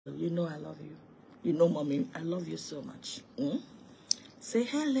You know I love you. You know, mommy, I love you so much. Say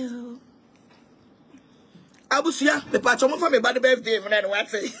hello. Abusia, the patron for me by the birthday, man. What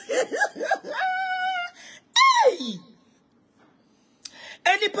say? Hey!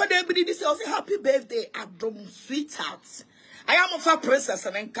 Anybody this also happy birthday, Adom, sweetheart. I am of a princess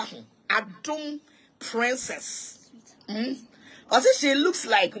and then Adom princess. Also, she looks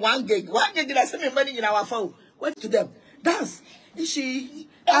like one gig. One gig that send me money in our phone. What to them? Dance. Is she?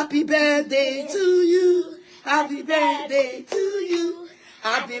 Happy birthday to you. Happy birthday to you.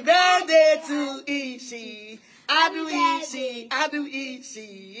 Happy birthday to Ishi. Adu Ishi. Adu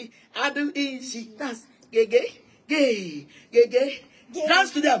Ishi. Adu Ishi. Dance. Ngege. Ngege.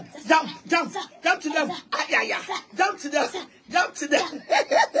 Dance to them. Jump. Jump. Jump to them. Yeah. Jump to them. Jump to them.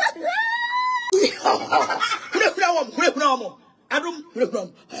 Adom,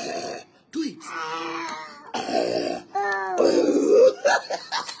 do it.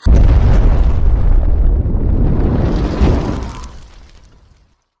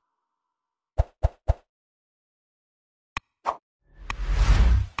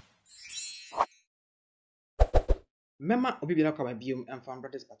 Mema obi bi na kwa biom and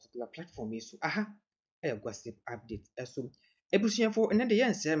this particular platform is so a gossip update so ebusuafo ene de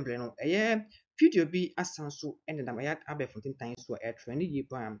yen sembre no video bi asan so ene na ya abefontin tan so trend yi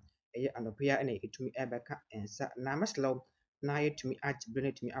pam anopoya ene etumi ebeka ensa na meslow na yetumi agbre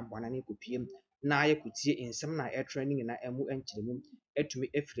etumi abona na ekopiem na yekotie ensem na trending na emu enkyeremu etumi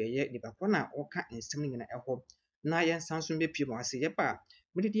efreye ni bakọ na oka ensem ni na eho na yensan so bepiem ase yeba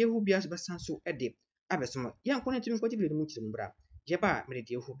medede ehu bia so besan so ede abesomo yankọ na etumi kwati video mu kyeremu bra yeba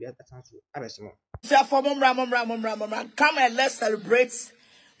medede ehu bia besan so abesomo. Come and let's celebrate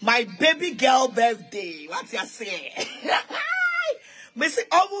my baby girl birthday. What you say? Me say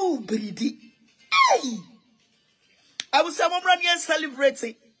omu bridi. Hey! I will say mom run here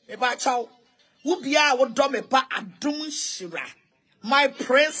celebrating. Me ba chow. Wo bia wo do me pa Adom Nhyira. My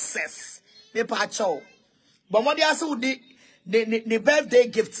princess. Me ba chow. But what they say wo the birthday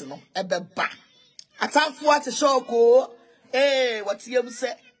gift no ebeba. Atamfo ate show ko. Eh, what you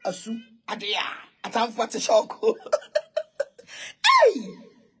say? Asu adea. Atamfo ate show ko. Hey!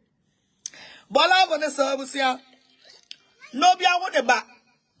 Bola Vanessa Abusia. No be I want ba.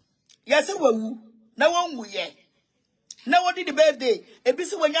 Yes, we na one wu ye. Na what did the birthday?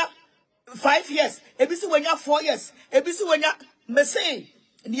 Ebisi wanya 5 years. Ebisi wanya 4 years. Ebisi wanya me say.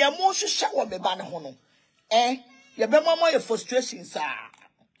 Ni amo hwehwe wo me ba ne ho no. Ye be mama your frustration sa.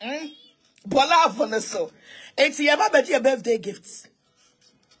 Bola Vanessa. It's your birthday gifts.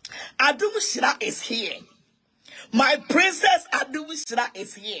 Adom Nhyira is here. My princess Adom Nhyira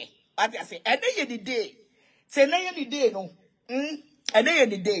is here. What I say? And then the day. Say na any day no. And then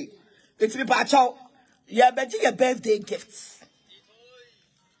any day. It's me pa chow. Ya be your birthday gifts.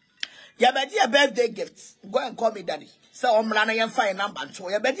 Ya be your birthday gifts. Go and call me daddy. So omra na yan fine number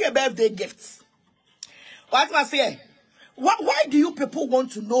 2. Ya be your birthday gifts. What I say? Why do you people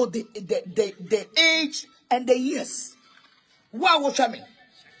want to know the age and the years? Why watch me?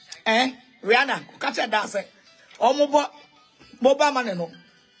 Rihanna, catch a dance. Oh, mobile man no.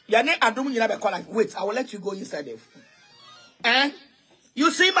 Your name Adom Nhyira be call like. Wait, I will let you go inside there.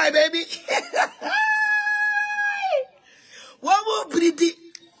 You see my baby? Omu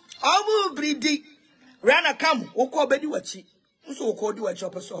bridi. Rihanna come. Oko bedi wachi. Nso oko di wachi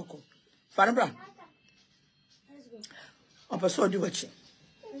opeso oko. Fanabra. Opeso di wachi.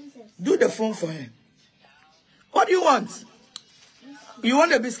 Do the phone for him. What do you want? You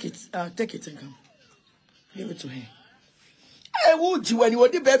want a biscuit? Take it and come. Give it to him. I would you when you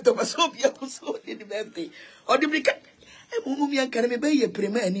want the birthday, but so be so the birthday. Or the Brεak. Mummy and can be a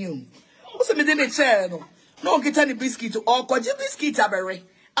premier new. Also, me didn't share no get any biscuit or could you biscuit a berry?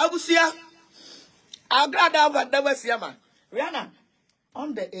 I will see ya. AGradaa, but never see ma. Rihanna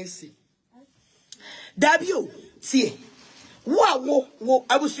on the AC. W. See. Wow,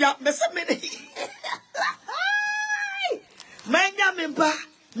 I will see ya. Manya memba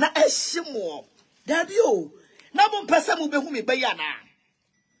na eshimo. W. Na mo pesa mo behu me beya na.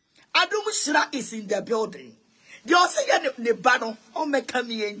 Adom Nhyira is in the building. The also ne ba no o meka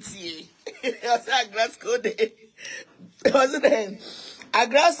me entie. AGradaa day. Was it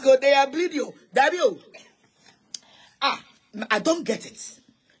AGradaa day I bleed you. W. I don't get it.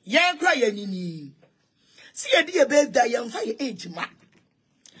 Yan cry yanini. See a dear birthday yan fire age ma.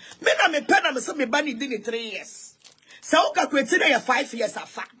 Me na me pena me so me ba ni di 3 years. So calculate na 5 years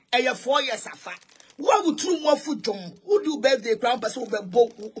afa, 4 years afa. What would true more food John? Who do birthday crown person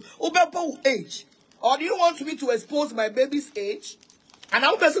over age? Or do you want me to expose my baby's age? And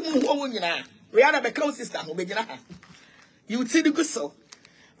I'll person who Rihanna become sister who begin. You see the good so.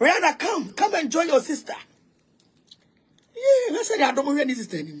 Rihanna, come and join your sister. Yeah, let's say Adom already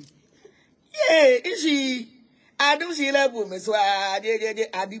sister anymore. Yeah, is she? Adom she love me, so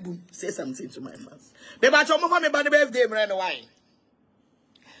Adibu say something to my fans. Me ba chomo for me ba the birthday me no why.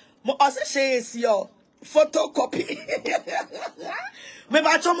 Mo also share is your photocopy. Me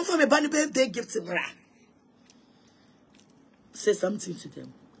ba chomo for me ba the birthday gift me. Say something to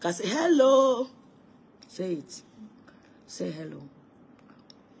them. Can say hello. Say it. Say hello.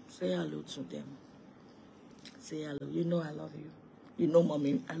 Say hello to them. Say hello. You know I love you. You know,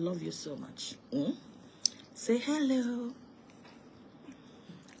 mommy, I love you so much. Say hello.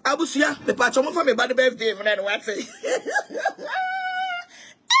 Abusia, the patron for me by the birthday, and then what say?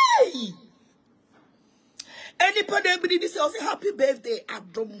 Hey! Anybody this also happy birthday,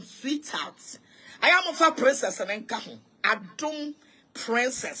 Adom sweetheart. I am of a princess and then come. Adom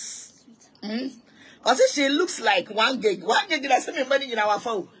princess. Also, she looks like 1 gig. 1 gig that send me money in our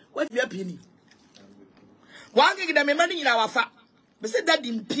phone. What your penny? 1 gig that me money in our phone. But said that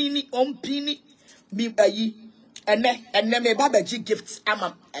in penny on penny be and then me baba gifts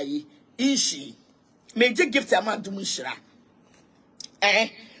ama ishi. Major gift ama Nhyira.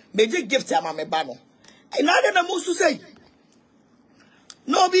 Major gift ama me bano. And I don't know to say.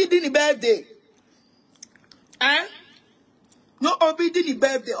 No be didn't birthday. No be didn't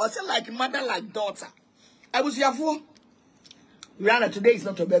birthday. Or say like mother like daughter. I was here for Rihanna, today is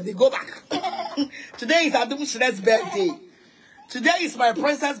not your birthday. Go back. Today is Adom's birthday. Today is my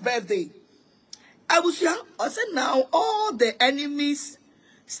princess' birthday. I was here. I said now all the enemies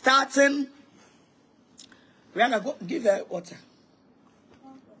starting. Rihanna, go give her water.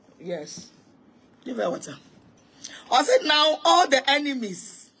 Yes. Give her water. I said now all the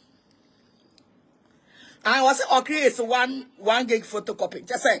enemies. I was okay, it's one gig photocopy.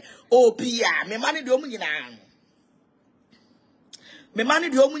 Just say, oh Pia, me money do me now. Me money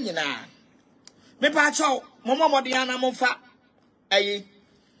do me now. Me pacho, mama modiana monfa. Aye.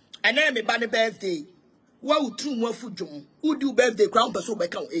 And then me banny birthday. What would true more food jom? Who do birthday crown person by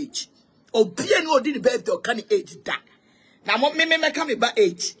count age? Oh Pia no did birthday or can age that. Now me come by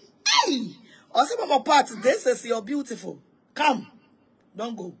age. Hey! Also mama part, this is your beautiful. Come.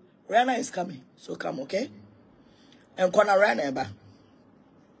 Don't go. Rihanna is coming. So come, okay? And Kona Rihanna,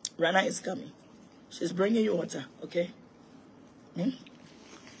 Rihanna is coming. She's bringing you water, okay?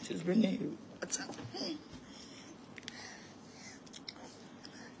 She's bringing you water.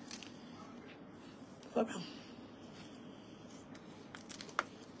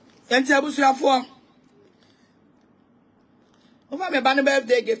 Enti abusu afo. Over me ban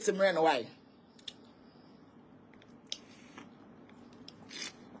birthday gift to me why?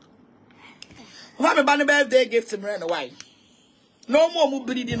 Over me ban birthday gift to me why? No more mu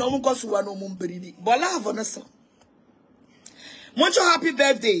bridi, no more kosuwa, no more bridi. Bola avoneso. Much happy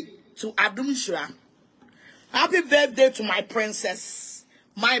birthday to Adom Nhyira. Happy birthday to my princess.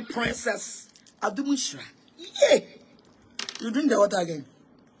 My princess. Adom Nhyira. Yeah. You drink the water again.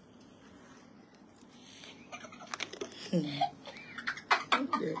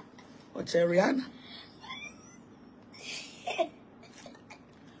 Okay. What's Rihanna?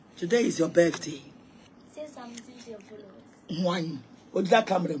 Today is your birthday. Say something to your followers. Why? What's that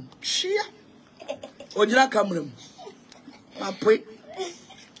camera? Shia. What's that camera? I pray.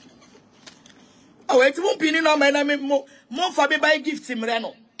 Oh, wait, won't be no man. More for me by gift him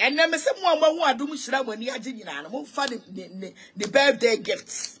Reno. And then someone who Adom Nhyira when you are Gina, more for the birthday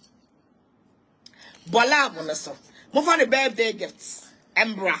gifts. Bola on the so. More for the birthday gifts.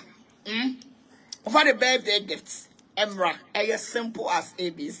 Embra. More for the birthday gifts. Embra. As simple as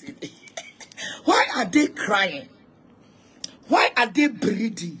ABCD. Why are they crying? Why are they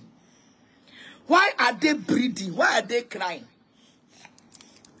breathing? Why are they breathing? Why are they crying?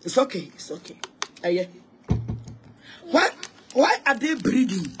 It's okay. It's okay. Why are they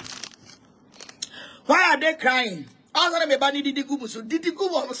breathing? Why are they crying? I was going to didi gumu so didi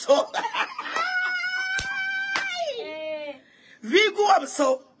gumu so. Rigu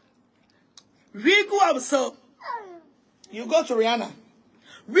so. Rigu so. You go to Rihanna.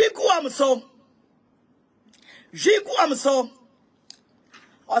 Rigu so. Rigu so.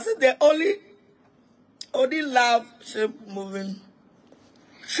 I said the only love shape moving.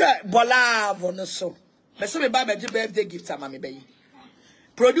 Sure, bola on so. Me so me buy my birthday gift am me bayi.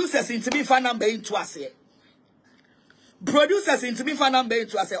 Producers into me fan number into us here. Producers into me fan number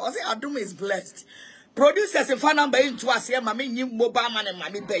into us here. I say Adom is blessed. Producers in fan number into us here. Mami nyim mobile man and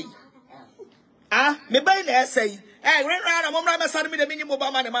mami bayi. Ah, me bayi na say. Hey, ran mom me send me the mini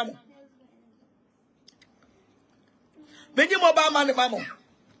mobile man and mamu. Mini mobile man and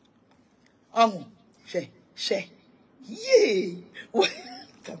mamu. She. Yeah.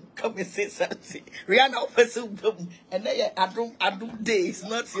 Come. come and say something. Rihanna person boom. And then Adom day. It's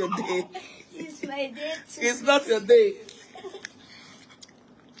not your day. It's my day too. It's not your day.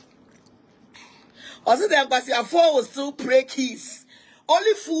 Also, the Agbasiafo will still pray keys.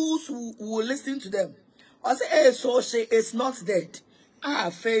 Only fools who will listen to them. Also, so it's not dead.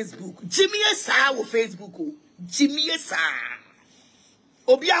 Facebook. Jimmy Esa will Facebook. Jimmy Esa.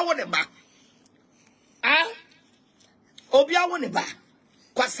 Obia woneba. Obia woneba.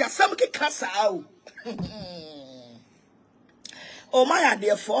 Kwasi asam ke kasa o. Oh my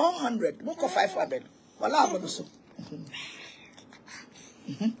idea 400. Moko 500. Wala abono so.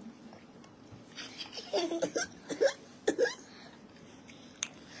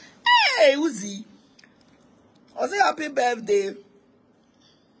 Hey, Uzi. I say happy birthday.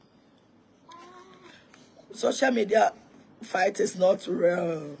 Social media fight is not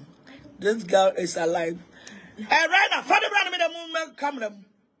real. This girl is alive. Hey, right now, father, brother, me the movement come them.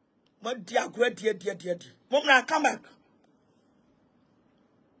 But dear, dear. Mom, now come back.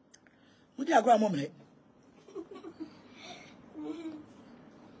 What dear grandmom?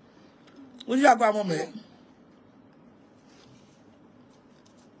 What dear grandmom?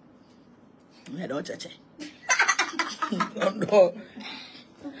 I don't touch it. No.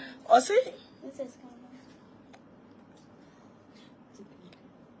 Oh, see?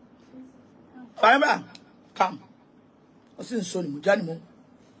 Firebra, come. I see so many Janimo.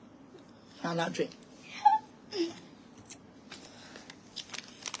 I'm not drink.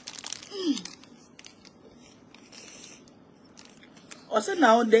 Also,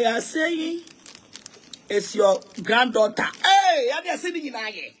 now they are saying it's your granddaughter. Hey, I just sitting in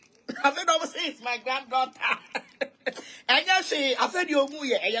here. I've heard over say it's my granddaughter. And you say, I've heard your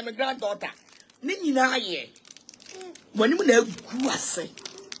movie, I am a granddaughter. Nini na ye. When you know, say.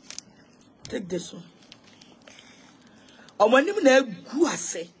 Take this one. Or when you know,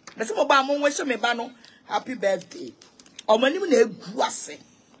 say. That's what Obama wish me bano. Happy birthday. Or when you know, say.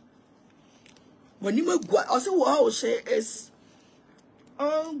 When you go, also what I will say is,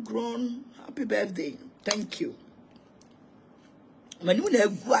 oh, grown, happy birthday. Thank you. When you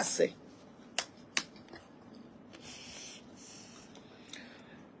know, say.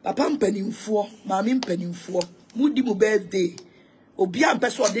 Papa penny for, mammy penny for, moody mo birthday. Obi am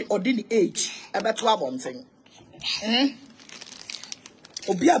person or the age, about 12 one thing.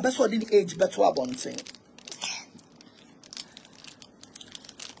 Obi am person the age, but 12 one thing.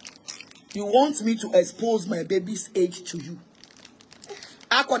 You want me to expose my baby's age to you?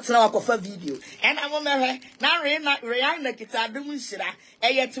 I got now a KOFI video, and I'm on my now Rihanna kita Adom Nhyira.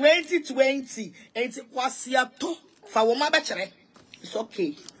 2020, and it was here to for woman bachelor. It's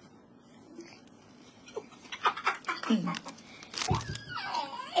okay.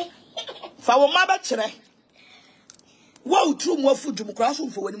 For woman bachelor. Wow, true more food to cross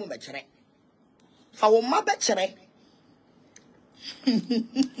for when you bachelor. For woman bachelor.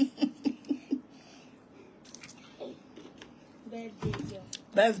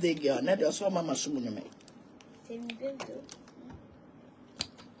 Birthday girl, not your son, Mama Sumuname.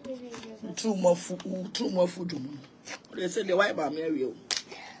 Two more food. They said the wife are marry you.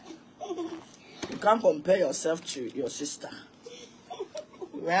 You can't compare yourself to your sister.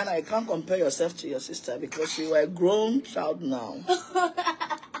 Rihanna, you can't compare yourself to your sister because you are a grown child now.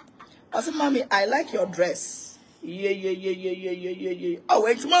 I said, Mommy, I like your dress. Yeah. Oh,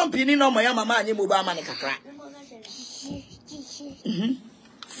 wait, Mom, pinning on my mama and you move on, Manikakra.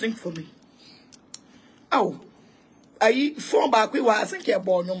 Sing for me. Oh, I fall back. We were, I think you're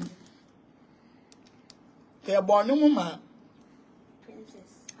born. You're born, Mama.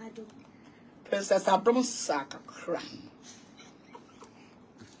 Princess Adom Sakakra.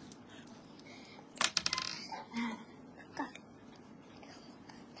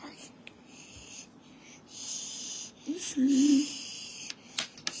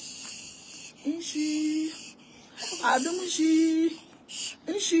 Adom Ishi.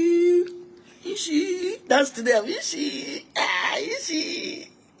 That's to them. Ishi.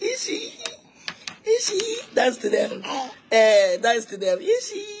 That's to them. That's to them.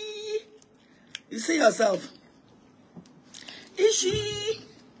 Ishi. You see yourself. Ishi.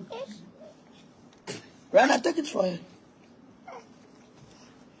 Rana, take it for her.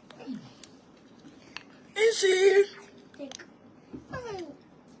 Ishi.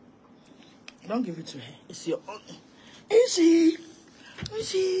 Don't give it to her. It's your own. Ishi,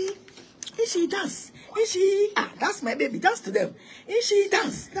 dance. Ishi, that's my baby. Dance to them. Ishi,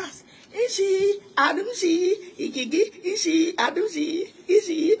 dance. Ishi, Adom, Ngege, Ishi, Adom,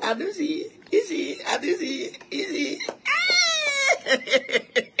 Ishi, Adom, Ishi, Adom, Ishi.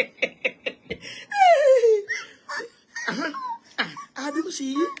 Adom,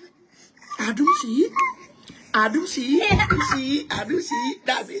 Adom she. Adom she.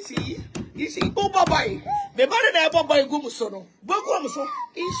 That's it. She. Oh, bye. Me body na bye go musono. Bogo muso.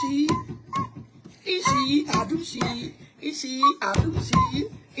 She. Adom she. Adom she.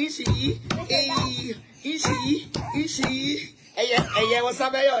 Hey, what's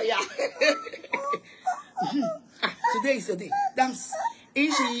up, yeah? Today is the day. Dance.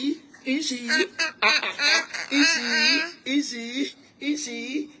 Easy.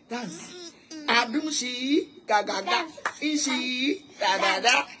 Dance. Adom she. Gaga. Easy.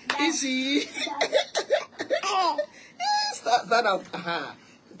 Da. Easy. Start out.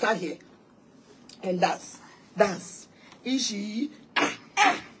 Start here. And dance. Easy.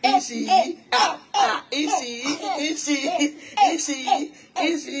 Easy.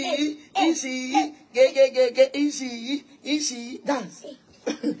 Ngege. Easy. Dance.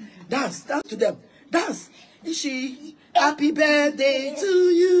 Dance to them. Dance. Easy. Happy birthday to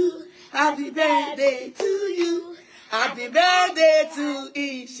you. Happy birthday to you. Happy birthday to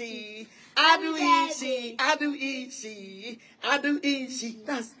Ishi. Adu Ishi.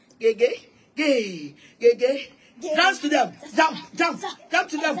 Dance. Ngege. Dance to them. Jump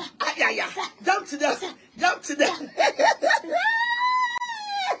to them. Yeah. Jump to them.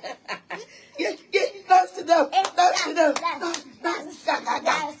 Yeah. Dance to them.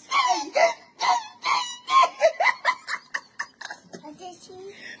 Dance.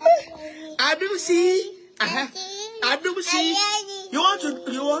 Adom she. You want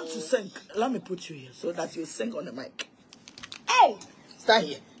to sing? Let me put you here so that you sing on the mic. Hey, stand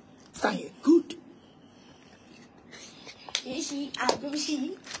here. Good. Easy.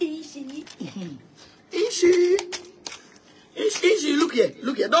 Look here.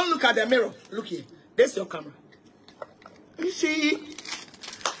 Don't look at the mirror. Look here. There's your camera. Easy.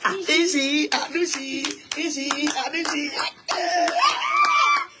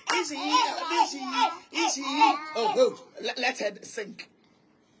 Oh, let her sing.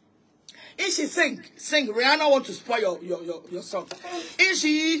 Easy, sing. Rihanna want to spoil your song.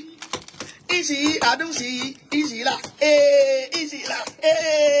 Easy, Adom she, easy la, easy la.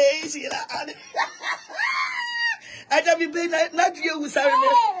 I don't be playing not you who sorry me.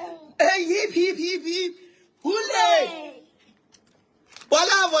 Hey, hip. Hule.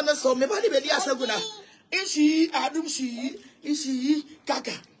 Wala wanna so me body be dia saguna. Easy, Adom she, easy,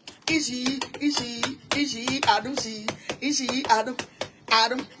 kaka. Easy, Adom she, easy, Adom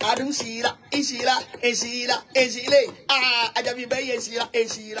Shira, I don't be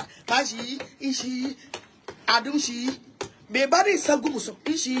Shira, Mashi, Adom she, me body is so good.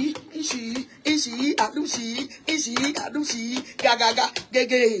 Ishi, Adom she, Gaga,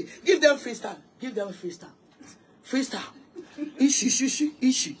 Ngege. Give them freestyle. Freestyle. Ishi.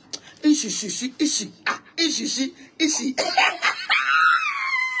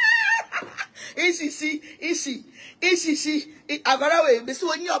 Easy. Agora we be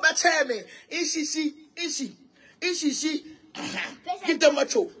so you better me. Easy. Give them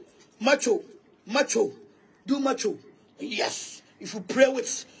macho. Do macho. Yes. If you pray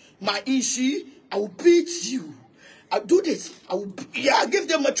with my Ishi, I will beat you. I'll do this. Give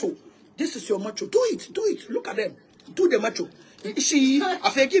them macho. This is your macho. Do it. Look at them. Do the macho. Ishi,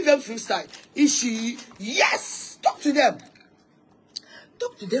 I give them freestyle. Ishi, yes. Talk to them.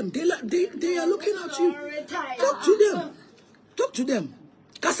 They are looking at you. Talk to them.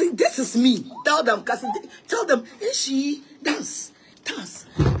 Kasi, this is me. Tell them, Ishi, dance.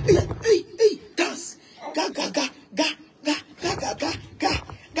 Hey, dance. Ga.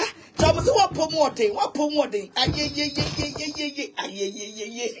 Tell me what promoting.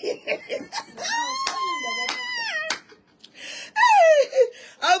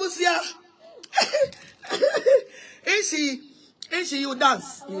 I was here. Ishi, you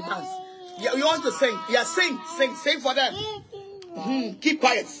dance. Yeah, you want to sing? Yeah, sing for them. Keep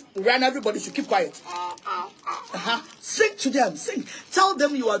quiet. Run, everybody should keep quiet. Sing to them. Sing. Tell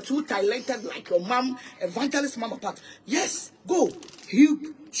them you are too talented like your mom, evangelist mama part. Yes, go.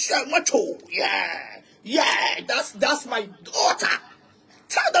 You share macho. Yeah. That's my daughter.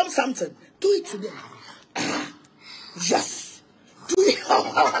 Tell them something. Do it to them. Yes. Do it.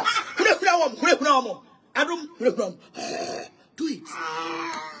 Adom. Do it.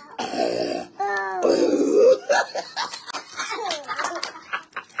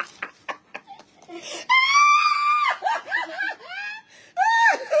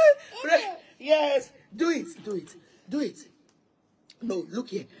 Yes, do it. No, look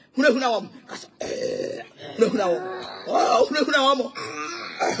here. They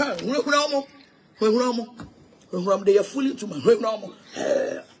are fooling to my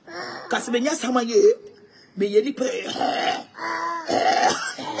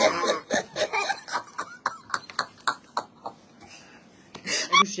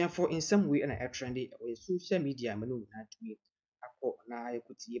for in some way and a trendy or social media Manu na tumi akọ na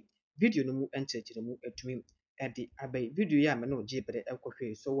ekotie video no mu enchechire mu atumi ede abai video ya Manu GHpage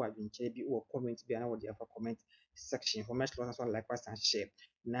ekwohwe so wa dwinche bi wo comment bi na wo de afa comment section for much lots like pass and share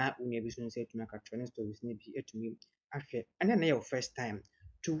na unia bi so say tumi aka trending stories ni bi atumi ahwe and then your first time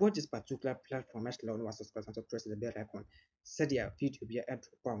to watch this particular platform much lots was subscribe to press the bell icon said ya video bi a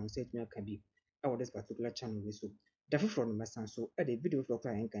drop on say tumi aka bi our this particular channel we so Therefore, from the so at the video for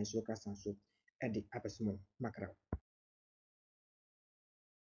client can show us so at the upper small macro.